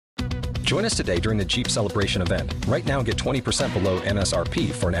Join us today during the Jeep Celebration event. Right now, get 20% below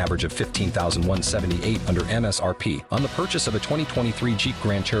MSRP for an average of $15,178 under MSRP on the purchase of a 2023 Jeep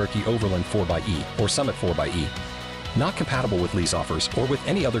Grand Cherokee Overland 4xE or Summit 4xE. Not compatible with lease offers or with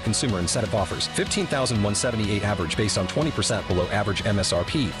any other consumer incentive offers. $15,178 average based on 20% below average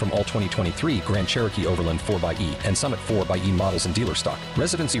MSRP from all 2023 Grand Cherokee Overland 4xE and Summit 4xE models in dealer stock.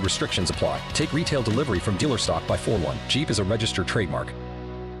 Residency restrictions apply. Take retail delivery from dealer stock by 4/1. Jeep is a registered trademark.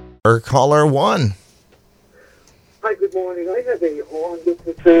 Caller 1. Hi, good morning. I have a Honda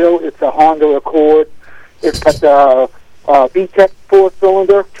for sale. It's a Honda Accord. It's got the VTEC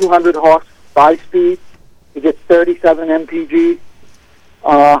 4-cylinder, 200 horse 5-speed. It gets 37 mpg. It's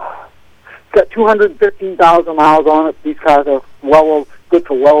got 215,000 miles on it. These cars are good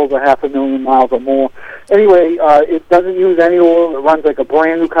for well over 500,000 miles or more. Anyway, it doesn't use any oil. It runs like a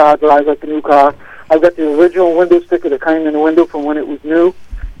brand new car, drives like a new car. I've got the original window sticker that came in the window from when it was new.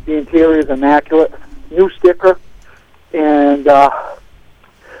 The interior is immaculate. New sticker and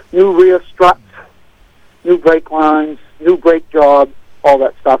new rear struts, new brake lines, new brake job, all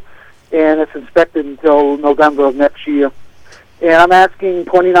that stuff. And it's inspected until November of next year. And I'm asking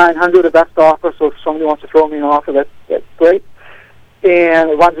 $2,900 the best offer, so if somebody wants to throw me an offer, that's great. And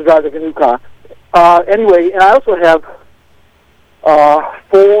it runs and drives like a new car. Anyway, and I also have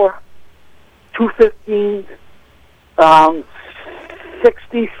 4 215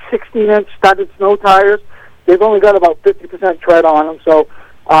 16-inch studded snow tires. They've only got about 50% tread on them, so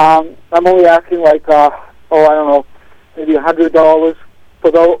I'm only asking like, I don't know, maybe $100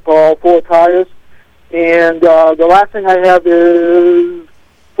 for all 4 tires. And the last thing I have is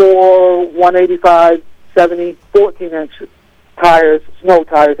 4 185 70 14-inch tires, snow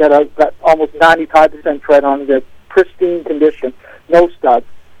tires that have got almost 95% tread on them. They're pristine condition, no studs.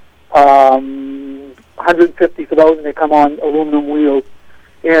 150 for those, and they come on aluminum wheels.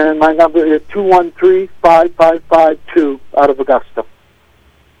 And my number is 213-5552 out of Augusta.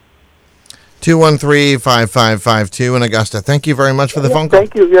 213-5552 in Augusta. Thank you very much for the phone call.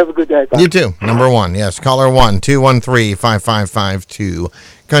 Thank you. You have a good day. Bye. You too. Number 1. Yes. Caller 1, 213-5552.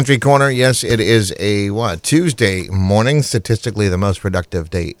 Country Corner. Yes, it is a Tuesday morning. Statistically, the most productive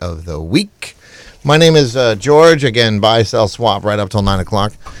day of the week. My name is George. Again, buy, sell, swap right up till 9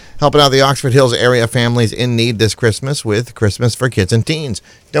 o'clock. Helping out the Oxford Hills area families in need this Christmas with Christmas for Kids and Teens.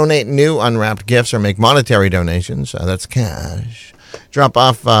 Donate new unwrapped gifts or make monetary donations. That's cash. Drop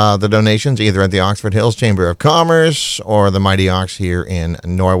off the donations either at the Oxford Hills Chamber of Commerce or the Mighty Ox here in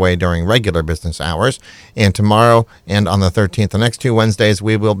Norway during regular business hours. And tomorrow and on the 13th, the next 2 Wednesdays,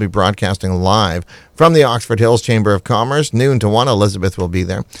 we will be broadcasting live from the Oxford Hills Chamber of Commerce, noon to 1. Elizabeth will be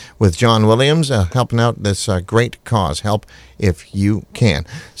there with John Williams helping out this great cause. Help if you can.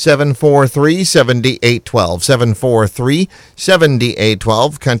 743-7812.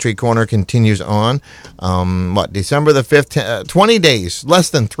 743-7812. Country Corner continues on. December the 5th? 20 days. Less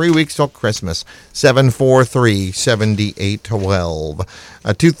than 3 weeks till Christmas. 743-7812.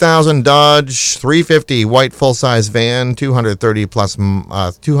 A 2000 Dodge 350 white full-size van, 230,000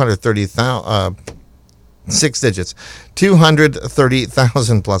 6 digits,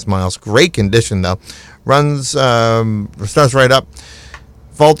 230,000 plus miles. Great condition though. Runs, starts right up.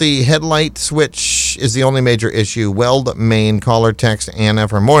 Faulty headlight switch is the only major issue. Weld, Maine. Call or text Anna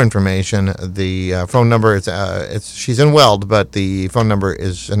for more information. The phone number is she's in Weld, but the phone number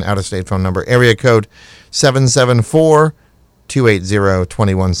is an out-of-state phone number. Area code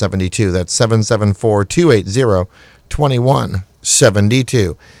 774-280-2172. That's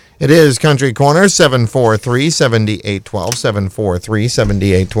 774-280-2172. It is Country Corner, 743-7812,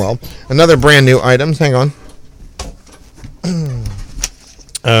 743-7812. Another brand new item. Hang on.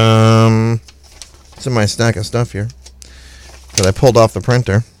 It's in my stack of stuff here that I pulled off the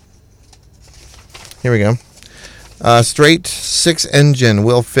printer. Here we go. Straight 6-engine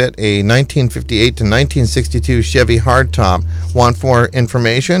will fit a 1958 to 1962 Chevy hardtop. Want more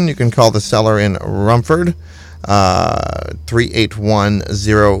information? You can call the seller in Rumford.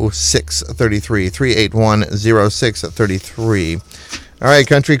 381-0633. 381-0633. All right,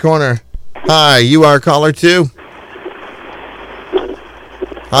 Country Corner. Hi, you are caller 2.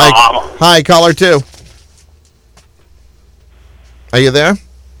 Hi, caller 2. Are you there?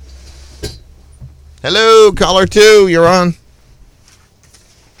 Hello, caller 2, you're on.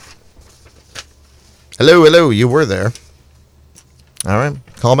 Hello, you were there. All right,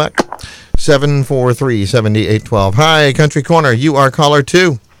 call back. 743-7812. Hi, Country Corner. You are caller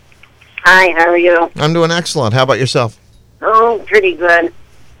 2. Hi, how are you? I'm doing excellent. How about yourself? Oh, pretty good.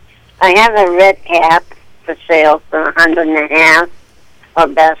 I have a red cap for sale for $100.50 or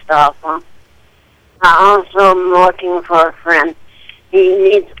best offer. I also am looking for a friend He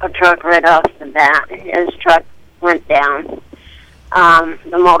needs a truck right off the bat. His truck went down.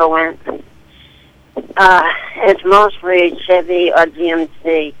 The motor went. It's mostly Chevy or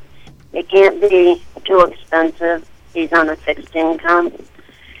GMC. It can't be too expensive. He's on a fixed income.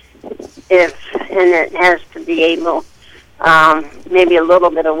 And it has to be able, maybe a little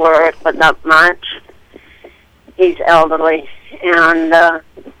bit of work, but not much. He's elderly, and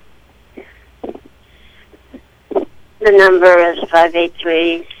the number is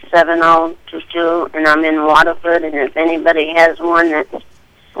 583-7022, and I'm in Waterford, and if anybody has one that's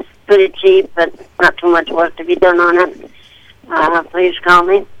pretty cheap but not too much work to be done on it, please call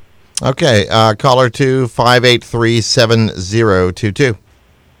me. Okay, caller 2, 583-7022.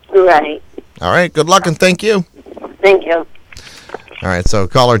 Right. All right, good luck and thank you. Thank you. All right, so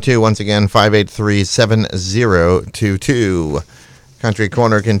caller 2, once again, 583-7022. Country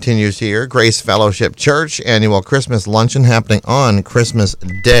Corner continues here. Grace Fellowship Church annual Christmas luncheon happening on Christmas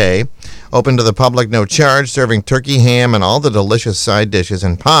Day. Open to the public, no charge, serving turkey, ham, and all the delicious side dishes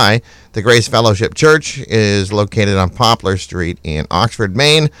and pie. The Grace Fellowship Church is located on Poplar Street in Oxford,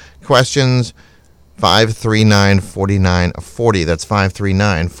 Maine. Questions 539-4940. That's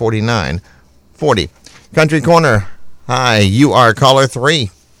 539-4940. Country Corner. Hi, you are caller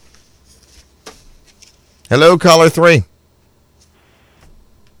 3. Hello, caller 3.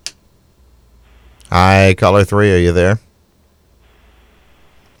 Hi, caller 3, are you there?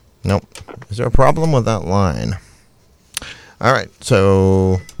 Nope. Is there a problem with that line? All right,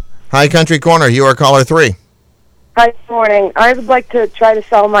 so... Hi, Country Corner, you are caller 3. Hi, good morning. I would like to try to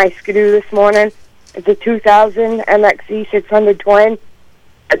sell my Skidoo this morning. It's a 2000 MXZ 600 twin.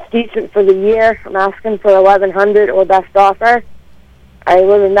 It's decent for the year. I'm asking for $1,100 or best offer. I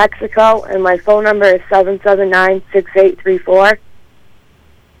live in Mexico, and my phone number is 779-6834.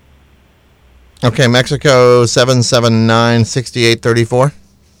 Okay, Mexico 779-6834.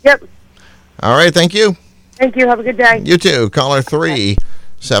 Yep. All right, thank you. Thank you. Have a good day. You too. Caller 3,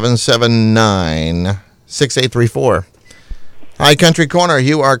 779-6834. Hi, Country Corner.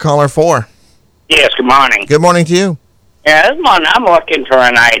 You are caller 4. Yes, good morning. Good morning to you. Yeah, this morning I'm looking for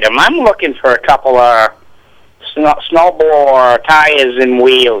an item. I'm looking for a couple of snowball tires and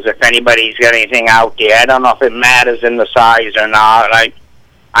wheels, if anybody's got anything out there. I don't know if it matters in the size or not.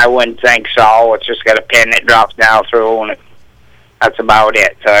 I wouldn't think so. It's just got a pin that drops down through, and that's about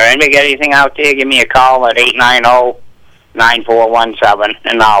it. So if anybody got anything out there, give me a call at 890-9417,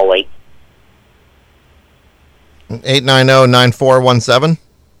 and I'll wait. 890-9417?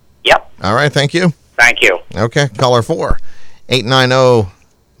 Yep. All right, thank you. Thank you. Okay, caller 4,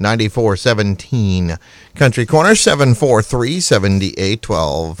 890-9417. Country Corner,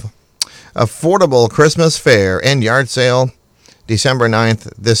 743-7812. Affordable Christmas Fair and Yard Sale, December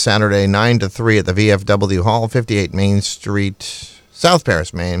 9th, this Saturday, 9 to 3 at the VFW Hall, 58 Main Street, South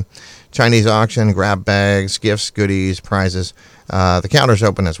Paris, Maine. Chinese auction, grab bags, gifts, goodies, prizes. The counter's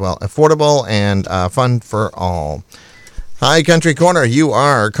open as well. Affordable and fun for all. Hi, Country Corner. You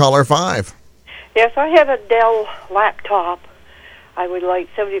are caller 5. Yes, I have a Dell laptop. I would like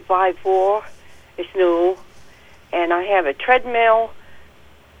 75 for. It's new. And I have a treadmill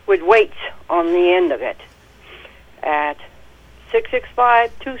with weights on the end of it at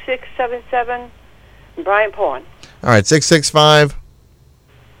 665-2677 Bryant Pond. All right, 665.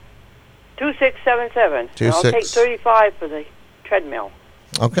 2677. I'll take 35 for the treadmill.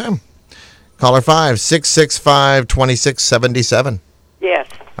 Okay. Caller 5, 665-2677. Yes.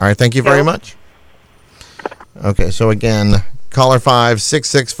 All right, thank you very much. Okay, so again, caller 5,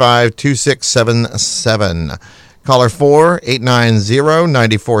 665-2677. Caller 4,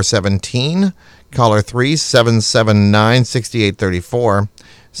 890-9417. Caller 3, 779-6834.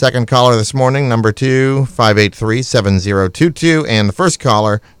 Second caller this morning, number 2, 583-7022. And the first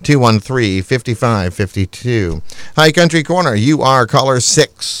caller, 213-5552. Hi, Country Corner. You are caller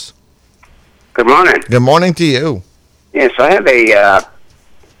 6. Good morning. Good morning to you. Yes, I have a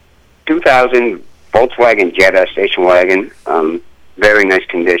 2000 Volkswagen Jetta station wagon. Very nice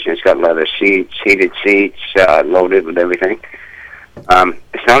condition. It's got leather seats, heated seats, loaded with everything.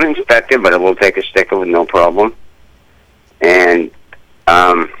 It's not inspected, but it will take a sticker with no problem. And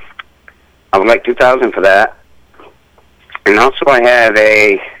I would like $2,000 for that. And also I have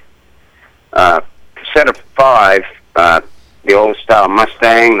a set of 5, the old style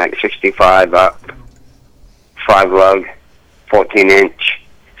Mustang, like 65 up, 5 lug, 14-inch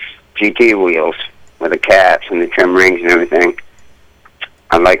GT wheels with the caps and the trim rings and everything.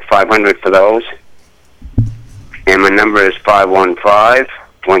 I'd like $500 for those. And my number is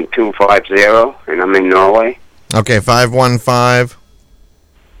 515-1250, and I'm in Norway. Okay, 515.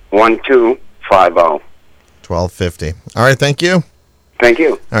 1250. 1250. All right, thank you. Thank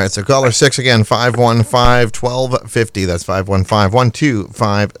you. All right, so caller 6 again, 515-1250. That's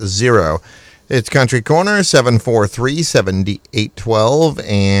 515-1250. It's Country Corner, 743-7812.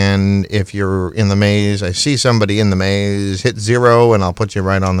 And if you're in the maze, I see somebody in the maze, hit 0 and I'll put you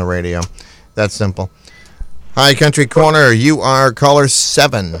right on the radio. That's simple. Hi, Country Corner. You are caller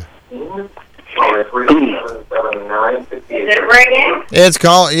 7. Is it ringing? It's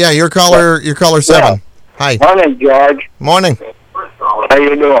you're caller 7. Yeah. Hi. Morning, George. Morning. How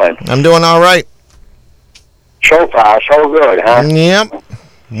you doing? I'm doing all right. So far, so good, huh? Yep.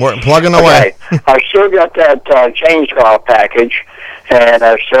 We're plugging away. Okay. I still got that chainsaw package, and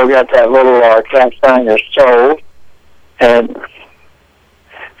I still got that little cast iron stove, and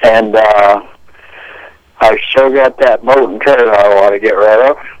I still got that boat and trailer I want to get rid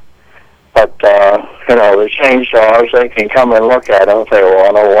of. But, the chainsaws, they can come and look at them if they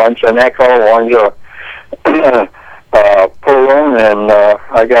want. One's an Echo, one's a Pullman, and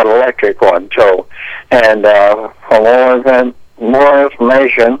I got an electric one, too. And for more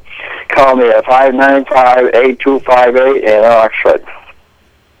information, call me at 595-8258 in Oxford.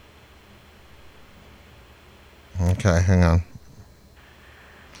 Okay, hang on.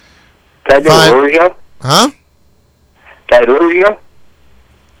 Did I lose you? Huh? Did I lose you?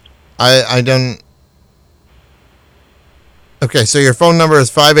 I don't... Okay, so your phone number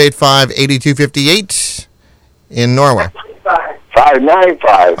is 585-8258 in Norway.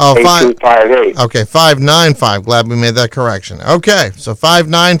 595-8258. Okay, 595. Glad we made that correction. Okay, so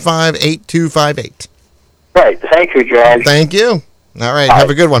 595-8258. Right, thank you, George. Thank you. All right, have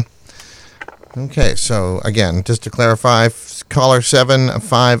a good one. Okay, so again, just to clarify, caller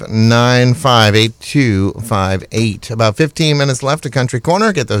 7-595-8258. About 15 minutes left to Country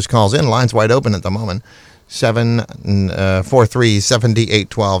Corner. Get those calls in. Lines wide open at the moment.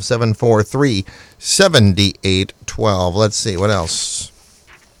 743-7812. 743-7812. Let's see, what else?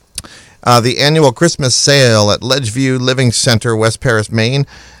 The annual Christmas sale at Ledgeview Living Center, West Paris, Maine,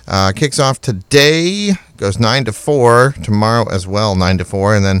 kicks off today. Goes 9 to 4. Tomorrow as well, 9 to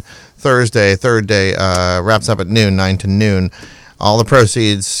 4. And then Thursday, third day, wraps up at noon, 9 to noon. All the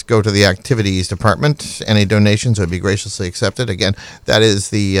proceeds go to the activities department. Any donations would be graciously accepted. Again, that is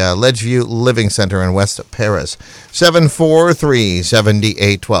the Ledgeview Living Center in West Paris.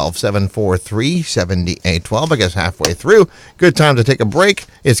 743-7812. 743-7812. I guess halfway through. Good time to take a break.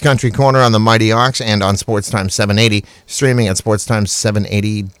 It's Country Corner on the Mighty Ox and on Sports Time 780. Streaming at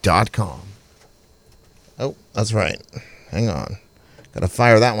sportstime780.com. Oh, that's right. Hang on. Got to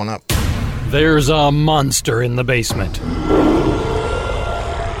fire that one up. There's a monster in the basement.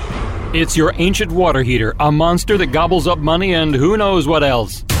 It's your ancient water heater, a monster that gobbles up money and who knows what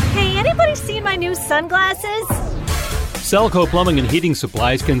else. Hey, anybody seen my new sunglasses? Selco Plumbing and Heating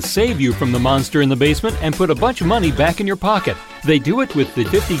Supplies can save you from the monster in the basement and put a bunch of money back in your pocket. They do it with the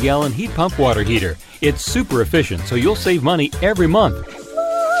 50-gallon heat pump water heater. It's super efficient, so you'll save money every month.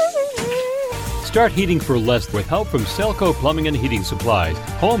 Start heating for less with help from Selco Plumbing and Heating Supplies,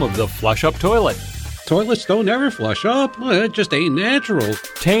 home of the flush-up toilet. Toilets don't ever flush up. Well, it just ain't natural.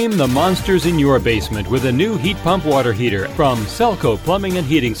 Tame the monsters in your basement with a new heat pump water heater from Selco Plumbing and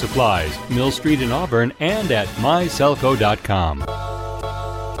Heating Supplies, Mill Street in Auburn, and at myselco.com.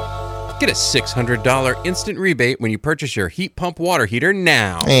 Get a $600 instant rebate when you purchase your heat pump water heater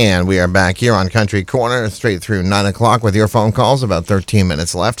now. And we are back here on Country Corner straight through 9 o'clock with your phone calls. About 13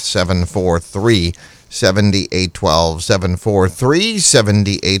 minutes left. 743-7812.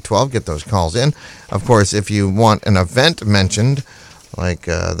 743-7812. Get those calls in. Of course, if you want an event mentioned, like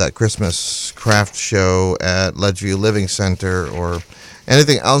that Christmas craft show at Ledgeview Living Center or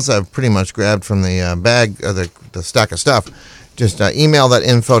anything else I've pretty much grabbed from the bag, the stack of stuff, just email that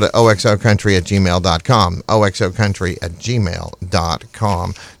info to oxocountry@gmail.com.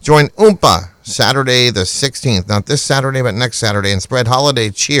 oxocountry@gmail.com. Join Oompa Saturday the 16th, not this Saturday, but next Saturday, and spread holiday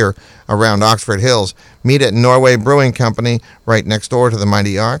cheer around Oxford Hills. Meet at Norway Brewing Company, right next door to the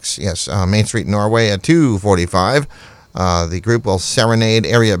Mighty Ox. Yes, Main Street, Norway at 245. The group will serenade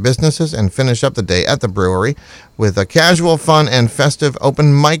area businesses and finish up the day at the brewery with a casual, fun, and festive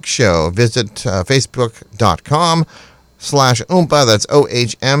open mic show. Visit facebook.com/Oompa, that's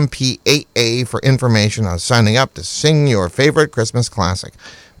OHMPAA, for information on signing up to sing your favorite Christmas classic.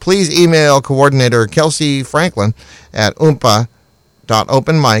 Please email coordinator Kelsey Franklin at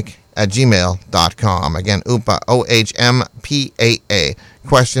oompa.openmic@gmail.com. Again, Oompa, OHMPAA.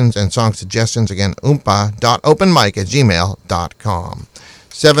 Questions and song suggestions, again, oompa.openmic@gmail.com.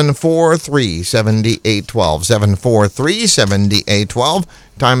 743-7812. 743-7812.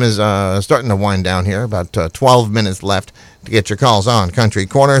 Time is starting to wind down here. About 12 minutes left to get your calls on Country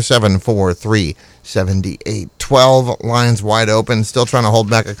Corner. 743-7812. 12 lines wide open. Still trying to hold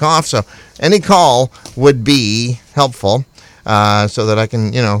back a cough, so any call would be helpful so that I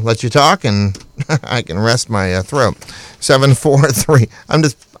can, let you talk and I can rest my throat. 743. I'm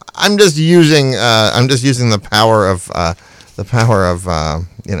just using the power of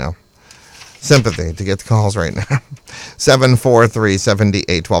sympathy to get the calls right now.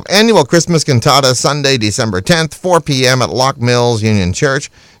 743-7812. Annual Christmas Cantata, Sunday, December 10th, 4 p.m. at Lock Mills Union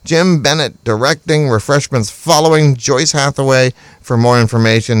Church. Jim Bennett directing, refreshments following. Joyce Hathaway. For more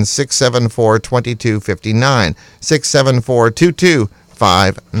information, 674-2259.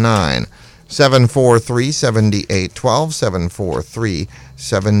 674-2259. 743-7812.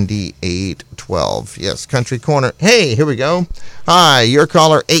 743-7812. Yes, Country Corner. Hey, here we go. Hi, you're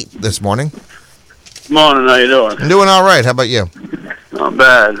caller 8 this morning. Morning, how you doing? I'm doing all right. How about you? Not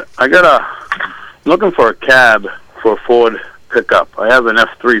bad. Looking for a cab for a Ford pickup. I have an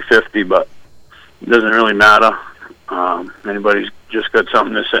F-350, but it doesn't really matter. Anybody's just got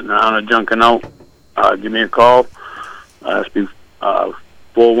something that's sitting around or junking out, give me a call. Ask me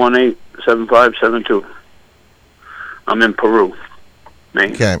 418-7572. I'm in Peru,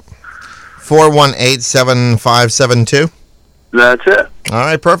 Maine. Okay. 418-7572? That's it. All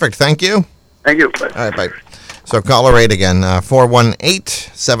right, perfect. Thank you. Thank you. Bye. All right, bye. So caller 8 again,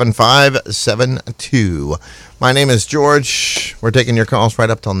 418-7572. My name is George. We're taking your calls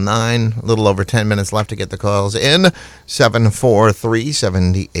right up till 9. A little over 10 minutes left to get the calls in.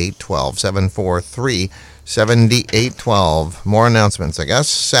 743-7812. 743-7812. More announcements, I guess.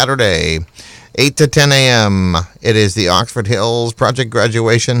 Saturday, 8 to 10 a.m. It is the Oxford Hills Project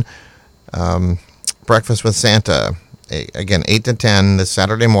Graduation Breakfast with Santa. Again, 8 to 10 this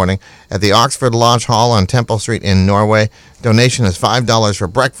Saturday morning at the Oxford Lodge Hall on Temple Street in Norway. Donation is $5 for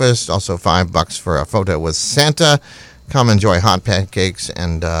breakfast, also $5 for a photo with Santa. Come enjoy hot pancakes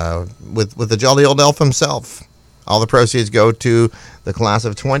and with the jolly old elf himself. All the proceeds go to the class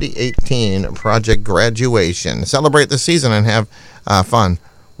of 2018 project graduation. Celebrate the season and have fun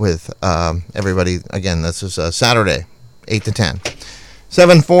with everybody. Again, this is Saturday, 8 to 10.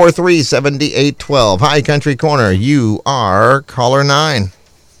 743-7812. Hi, Country Corner. You are caller 9.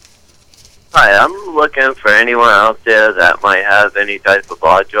 Hi, I'm looking for anyone out there that might have any type of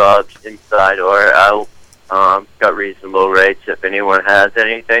odd jobs inside or out. Got reasonable rates. If anyone has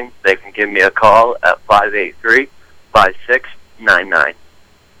anything, they can give me a call at 583-5699.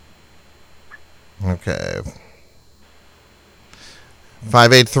 Okay.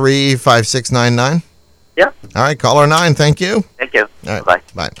 583-5699? Yeah. All right, caller 9, thank you. Thank you. All right, bye.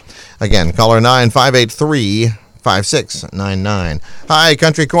 Bye. Again, caller 9, 583-5699. Hi,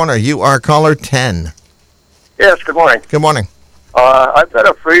 Country Corner. You are caller 10. Yes, good morning. Good morning. I've got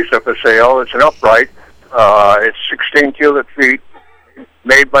a freezer for sale. It's an upright. It's 16 cubic feet,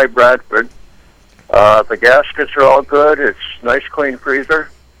 made by Bradford. The gaskets are all good. It's a nice, clean freezer.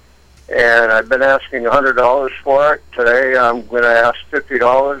 And I've been asking $100 for it. Today I'm going to ask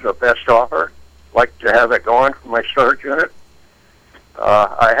 $50, a best offer. Like to have it going for my storage unit.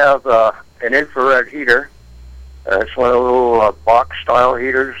 I have an infrared heater. It's one of the little box-style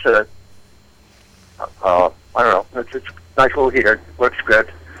heaters that, I don't know, it's a nice little heater. Looks good.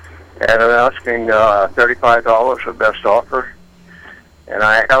 And I'm asking $35 for best offer. And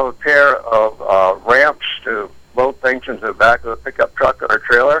I have a pair of ramps to load things into the back of a pickup truck or a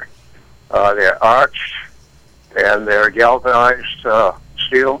trailer. They're arched, and they're galvanized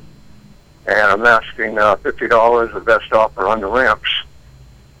steel. And I'm asking $50 the best offer on the ramps.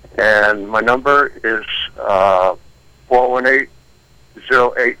 And my number is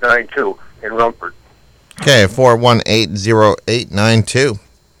 418-0892 in Rumford. Okay, 418-0892.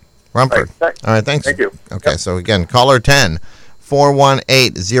 Rumford. Right, all right, thanks. Thank you. Okay, so again, caller 10,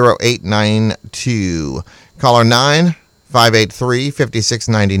 418-0892. Caller 9,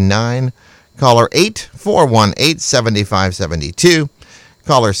 583-5699. Caller 8, 418-7572.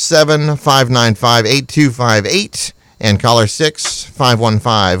 Caller 7, 595-8258. And caller 6,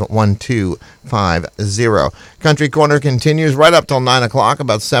 515-1250. Country Corner continues right up till 9 o'clock.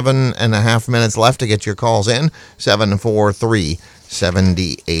 About 7.5 minutes left to get your calls in. 743-7812.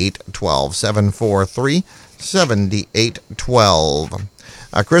 743-7812.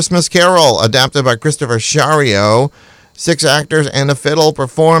 A Christmas Carol, adapted by Christopher Sciarro. 6 actors and a fiddle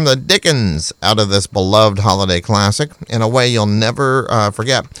perform the Dickens out of this beloved holiday classic in a way you'll never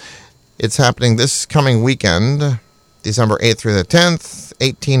forget. It's happening this coming weekend, December 8th through the 10th.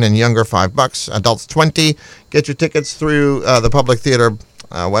 18 and younger, $5. Adults, $20. Get your tickets through the Public Theater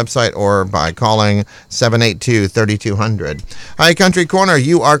website or by calling 782-3200. Hi, Country Corner.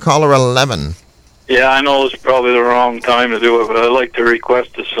 You are caller 11. Yeah, I know it's probably the wrong time to do it, but I'd like to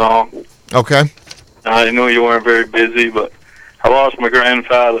request a song. Okay. I know you weren't very busy, but I lost my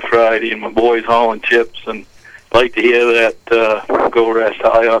grandfather Friday, and my boy's hauling chips, and I'd like to hear that Go Rest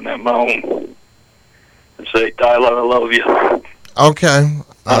High on that mountain. And say, Tyler, I love you. Okay.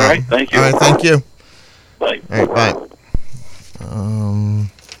 All right, thank you. All right, thank you. Bye. All right, bye.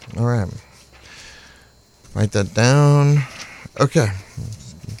 All right. Write that down. Okay.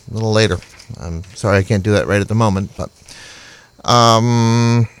 A little later. I'm sorry I can't do that right at the moment, but all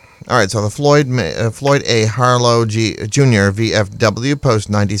right. So the Floyd A. Harlow Jr. VFW Post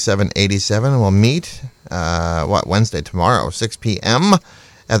 9787 will meet Wednesday tomorrow 6 p.m.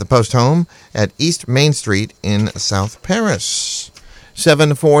 at the Post Home at East Main Street in South Paris.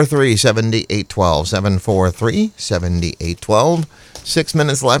 743-7812. 743-7812. 6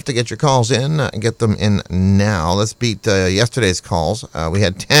 minutes left to get your calls in. Get them in now. Let's beat yesterday's calls. We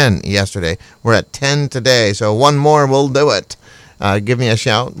had 10 yesterday. We're at 10 today, so one more will do it. Give me a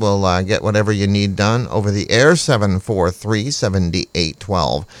shout. We'll get whatever you need done over the air,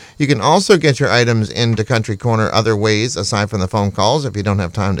 743-7812. You can also get your items into Country Corner other ways aside from the phone calls. If you don't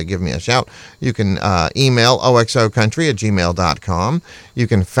have time to give me a shout, you can email oxocountry@gmail.com. You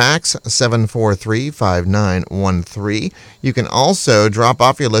can fax 743-5913. You can also drop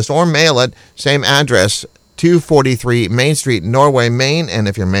off your list or mail it, same address, 243 Main Street, Norway, Maine. And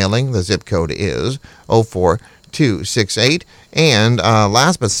if you're mailing, the zip code is 04268. And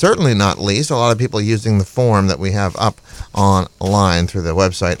last but certainly not least, a lot of people using the form that we have up online through the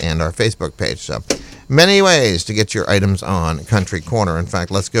website and our Facebook page. So many ways to get your items on Country Corner. In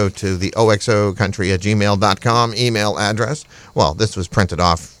fact, let's go to the oxocountry@gmail.com email address. Well, this was printed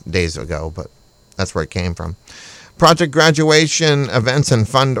off days ago, but that's where it came from. Project graduation events and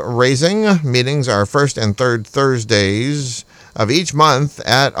fundraising meetings are first and third Thursdays of each month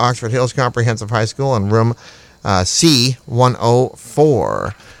at Oxford Hills Comprehensive High School in room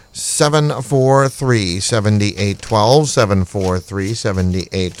C104. 743-7812.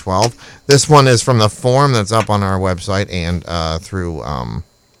 743-7812. This one is from the form that's up on our website and through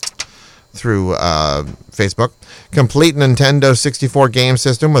Facebook. Complete Nintendo 64 game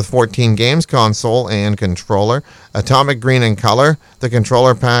system with 14 games, console and controller. Atomic Green and Color, the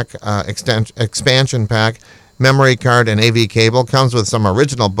controller pack, expansion pack, memory card, and AV cable. Comes with some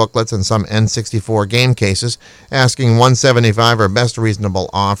original booklets and some N64 game cases. Asking $175 or best reasonable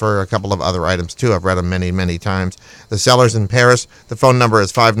offer. A couple of other items too. I've read them many, many times. The seller's in Paris. The phone number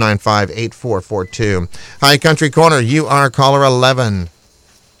is 595-8442. Hi, Country Corner. You are caller 11.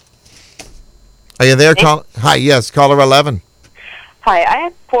 Are you there? Hi, yes, caller 11. Hi, I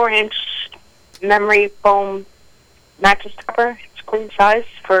have 4-inch memory foam mattress cover. It's queen size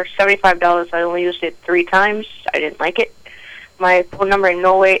for $75. I only used it 3 times. I didn't like it. My phone number in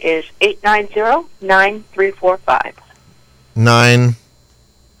Norway is 890-9345.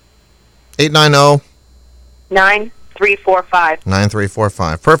 890 9345.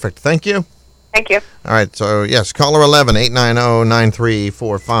 9345. Perfect. Thank you. Thank you. All right, so yes, caller 11,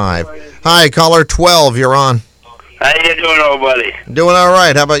 890-9345. Hi, caller 12, you're on. How you doing, old buddy? Doing all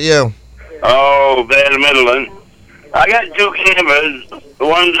right. How about you? Oh, bad middling. I got 2 cameras.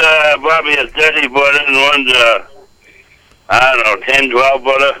 One's probably a 30-footer and one's I don't know, 10,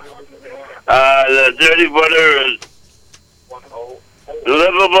 12-footer. The 30-footer is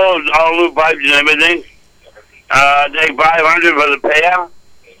livable, all new pipes and everything. Take $500 for the pair.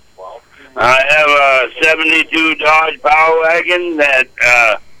 I have a 72 Dodge Power Wagon that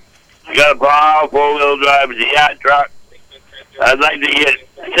got a power 4-wheel drive. It's a yacht truck. I'd like to get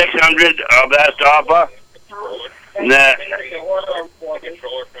 $600 of best offer. And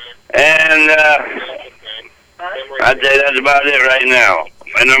I'd say that's about it right now.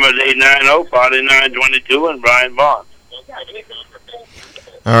 My number is 890-4922 and Brian Vaughn.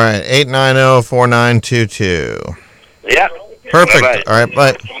 All right, 890-4922. Yeah. Perfect. Bye-bye. All right,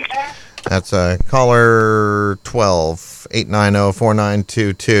 bye. That's caller 12,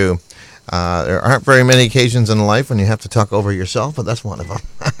 890-4922. There aren't very many occasions in life when you have to talk over yourself, but that's one of them.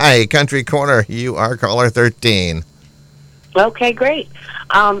 Hi, Country Corner. You are caller 13. Okay, great.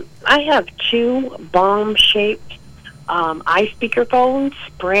 I have 2 bomb-shaped iSpeaker phones,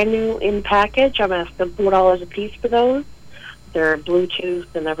 brand new in package. I'm asking $4 a piece for those. They're Bluetooth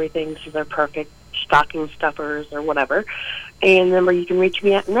and everything, so they're perfect stocking stuffers or whatever. And the number you can reach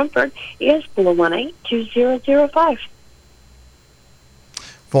me at in Rumford is 418-2005.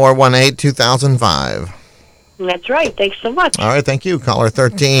 418-2005. That's right. Thanks so much. All right, thank you. Caller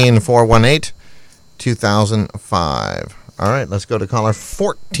 13, 418-2005. All right, let's go to caller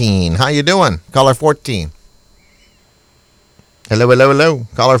 14. How you doing? Caller 14. Hello, hello, hello.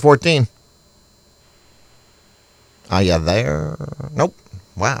 Caller 14. Are you there? Nope.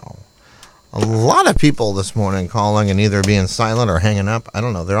 Wow. A lot of people this morning calling and either being silent or hanging up. I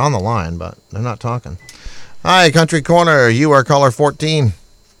don't know. They're on the line, but they're not talking. Hi, Country Corner. You are caller 14.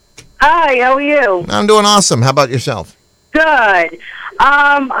 Hi, how are you? I'm doing awesome. How about yourself? Good.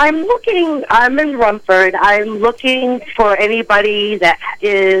 I'm in Rumford. I'm looking for anybody that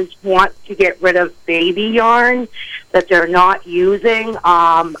wants to get rid of baby yarn that they're not using.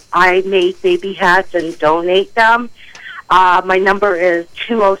 I make baby hats and donate them. My number is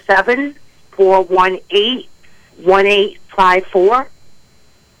 207-418-1854.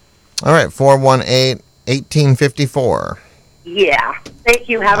 All right, 418-1854. Yeah. Thank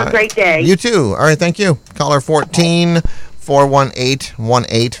you. Have a great day. You too. All right, thank you. Caller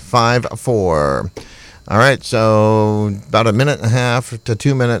 14-418-1854. All right, so about a minute and a half to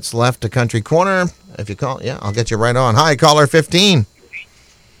 2 minutes left to Country Corner. If you call, I'll get you right on. Hi, caller 15.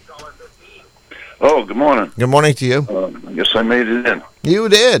 Oh, good morning. Good morning to you. I guess I made it in. You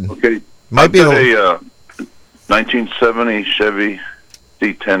did. Okay. Might I've be got a 1970 Chevy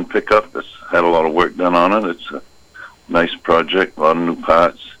D10 pickup that's had a lot of work done on it. It's a nice project, a lot of new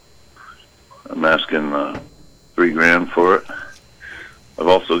parts. I'm asking $3,000 for it. I've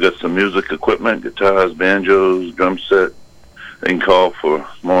also got some music equipment, guitars, banjos, drum set. They can call for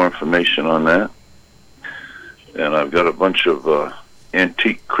more information on that. And I've got a bunch of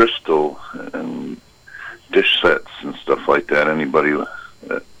antique crystal and dish sets and stuff like that. Anybody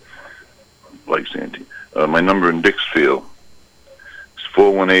that likes antique. My number in Dixfield is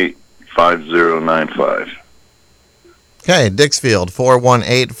 418-5095. Okay, Dixfield,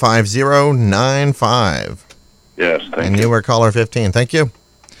 418-5095. Yes, thank you. And you were caller 15. Thank you.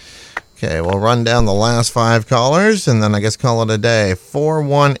 Okay, we'll run down the last 5 callers, and then I guess call it a day.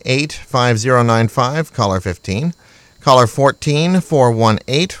 418-5095, caller 15. Caller 14,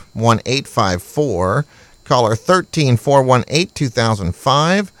 418-1854. Caller 13,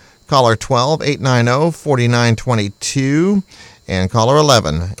 418-2005. Caller 12, 890-4922. And caller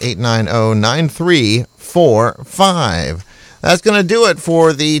 11, 890-9345. That's going to do it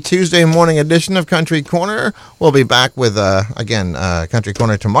for the Tuesday morning edition of Country Corner. We'll be back with, Country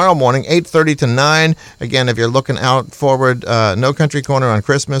Corner tomorrow morning, 8:30 to 9. Again, if you're looking out forward, no Country Corner on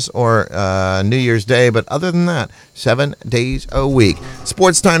Christmas or New Year's Day. But other than that, 7 days a week.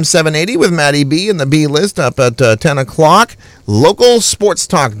 Sports Time 780 with Maddie B and the B List up at 10 o'clock. Local Sports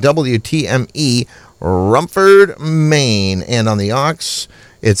Talk, WTME, Rumford, Maine. And on the Aux,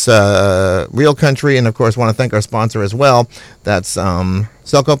 it's Real Country, and of course want to thank our sponsor as well. That's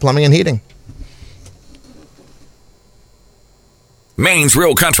Selco Plumbing and Heating. Maine's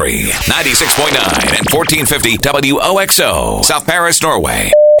Real Country, 96.9 and 1450 WOXO, South Paris,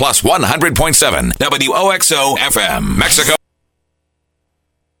 Norway, plus 100.7 WOXO FM, Mexico.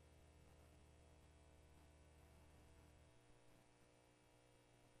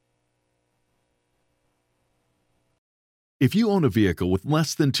 If you own a vehicle with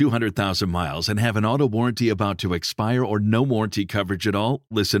less than 200,000 miles and have an auto warranty about to expire or no warranty coverage at all,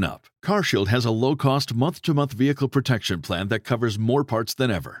 listen up. CarShield has a low-cost month-to-month vehicle protection plan that covers more parts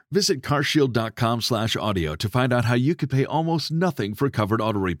than ever. Visit carshield.com/audio to find out how you could pay almost nothing for covered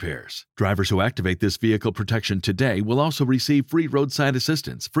auto repairs. Drivers who activate this vehicle protection today will also receive free roadside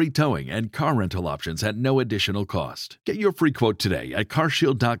assistance, free towing, and car rental options at no additional cost. Get your free quote today at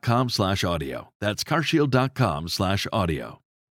carshield.com/audio. That's carshield.com/audio.